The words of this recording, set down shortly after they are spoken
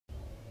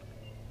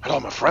Hello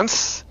my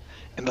friends.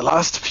 In the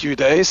last few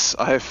days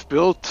I have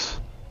built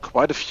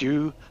quite a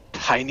few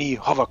tiny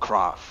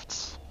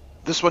hovercrafts.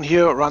 This one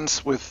here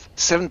runs with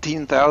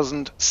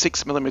 17,000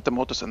 6mm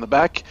motors in the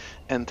back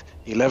and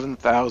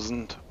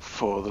 11,000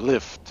 for the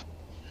lift.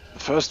 The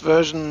first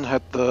version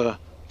had the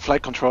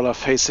flight controller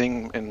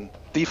facing in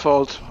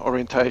default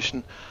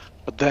orientation,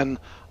 but then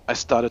I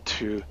started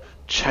to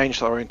change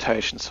the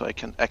orientation so I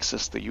can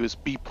access the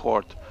USB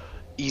port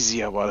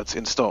easier while it's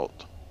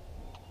installed.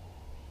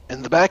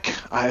 In the back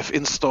I have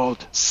installed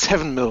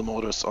 7mm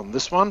motors on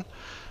this one.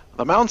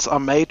 The mounts are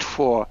made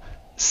for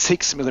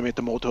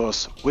 6mm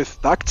motors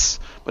with ducts,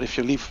 but if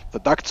you leave the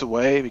ducts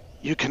away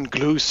you can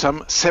glue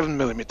some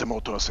 7mm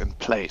motors in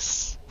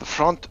place. The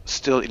front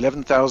still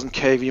 11,000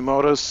 kV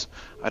motors.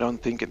 I don't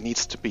think it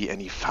needs to be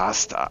any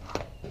faster.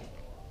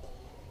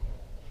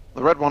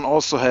 The red one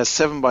also has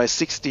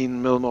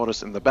 7x16mm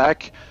motors in the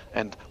back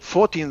and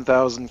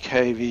 14,000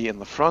 kV in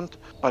the front,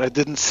 but I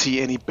didn't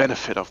see any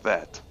benefit of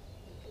that.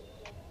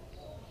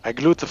 I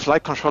glued the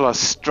flight controller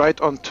straight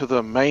onto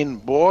the main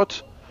board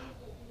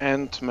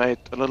and made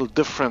a little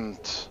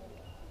different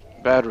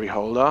battery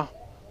holder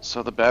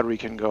so the battery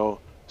can go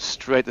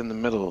straight in the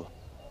middle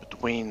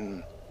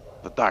between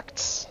the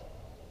ducts.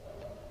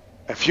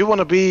 If you want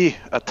to be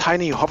a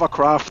tiny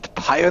hovercraft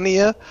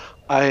pioneer,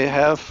 I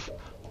have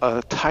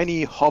a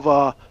tiny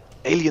hover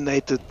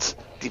alienated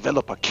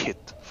developer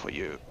kit for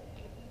you.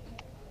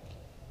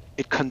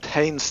 It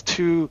contains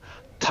two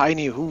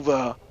tiny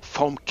Hoover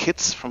foam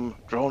kits from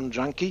Drone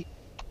Junkie,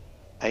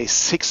 a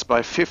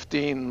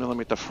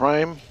 6x15mm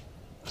frame,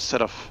 a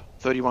set of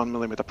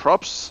 31mm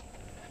props,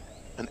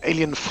 an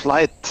Alien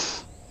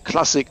Flight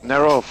classic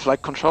narrow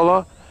flight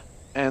controller,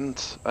 and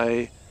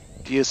a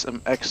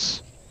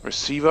DSMX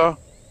receiver,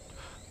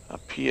 a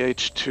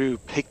PH2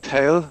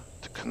 pigtail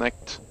to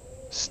connect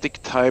stick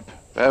type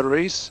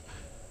batteries,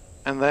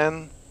 and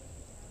then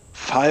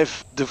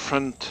 5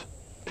 different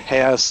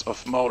pairs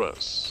of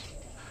motors.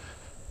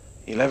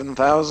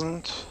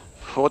 11,000,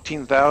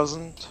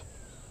 14,000,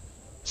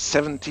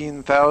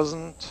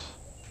 17,000,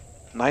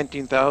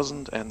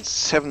 19,000 and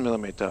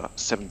 7mm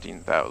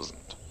 17,000.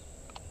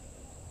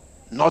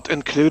 Not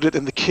included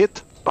in the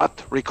kit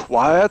but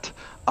required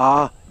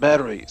are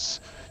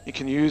batteries. You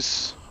can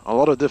use a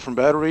lot of different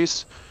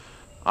batteries.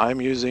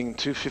 I'm using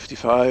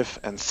 255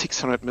 and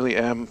 600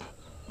 milliamp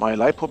my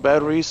LiPo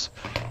batteries,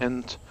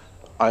 and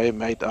I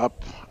made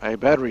up a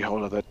battery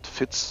holder that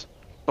fits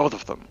both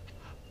of them.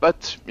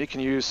 But you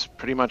can use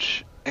pretty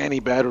much any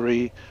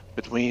battery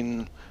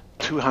between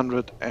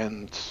 200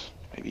 and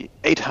maybe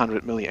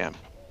 800 milliamp.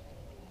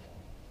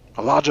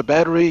 A larger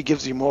battery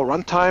gives you more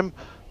runtime,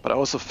 but I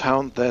also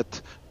found that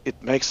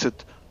it makes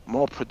it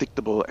more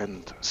predictable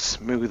and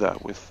smoother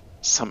with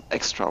some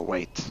extra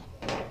weight.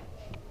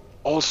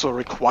 Also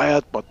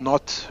required but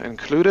not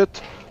included,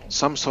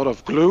 some sort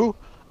of glue.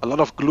 A lot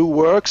of glue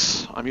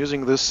works. I'm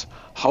using this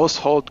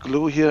household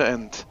glue here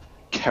and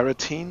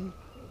keratin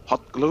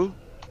hot glue.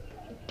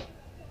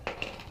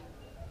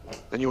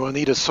 Then you will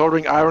need a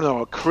soldering iron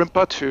or a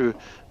crimper to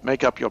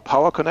make up your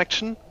power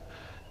connection.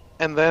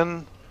 And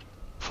then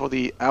for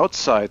the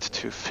outside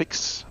to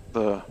fix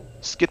the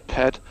skid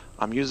pad,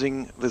 I'm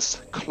using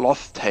this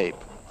cloth tape,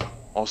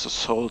 also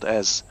sold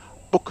as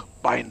book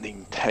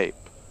binding tape.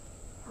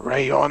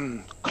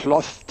 Rayon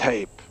cloth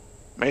tape,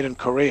 made in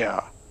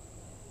Korea,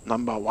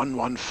 number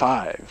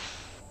 115.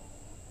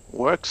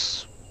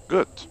 Works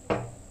good.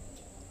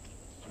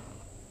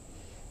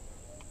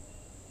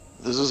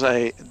 This is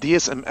a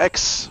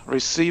DSMX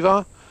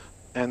receiver,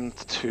 and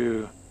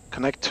to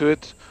connect to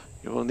it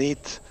you will need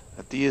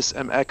a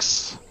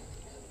DSMX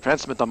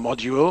transmitter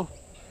module,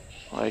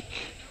 like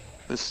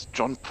this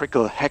John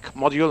Prickle heck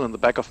module in the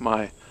back of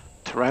my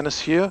Tyrannus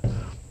here,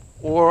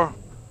 or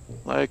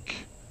like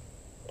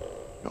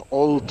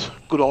your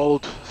good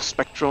old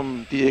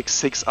Spectrum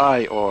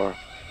DX6i or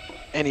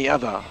any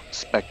other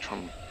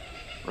Spectrum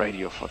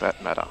radio for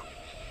that matter.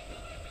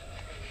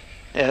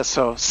 Yeah,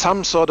 so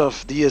some sort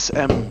of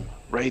DSM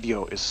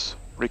radio is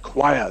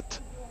required,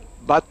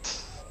 but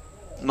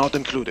not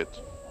included.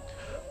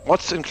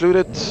 What's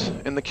included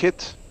in the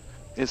kit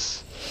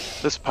is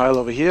this pile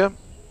over here,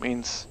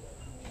 means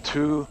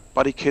 2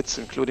 body kits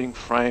including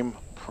frame,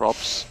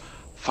 props,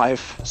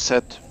 5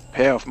 set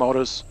pair of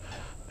motors,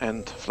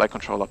 and flight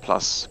controller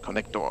plus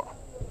connector.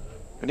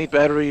 You need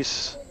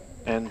batteries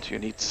and you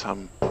need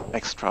some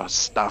extra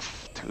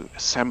stuff to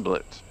assemble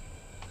it.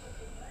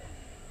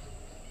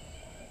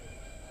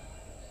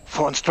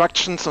 For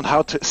instructions on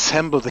how to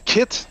assemble the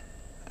kit,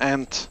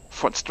 and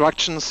for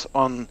instructions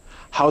on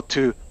how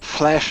to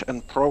flash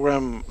and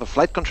program the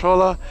flight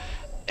controller,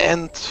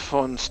 and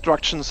for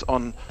instructions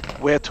on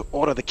where to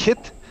order the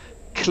kit,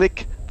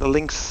 click the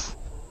links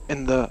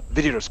in the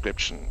video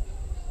description.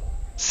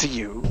 See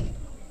you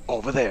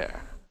over there.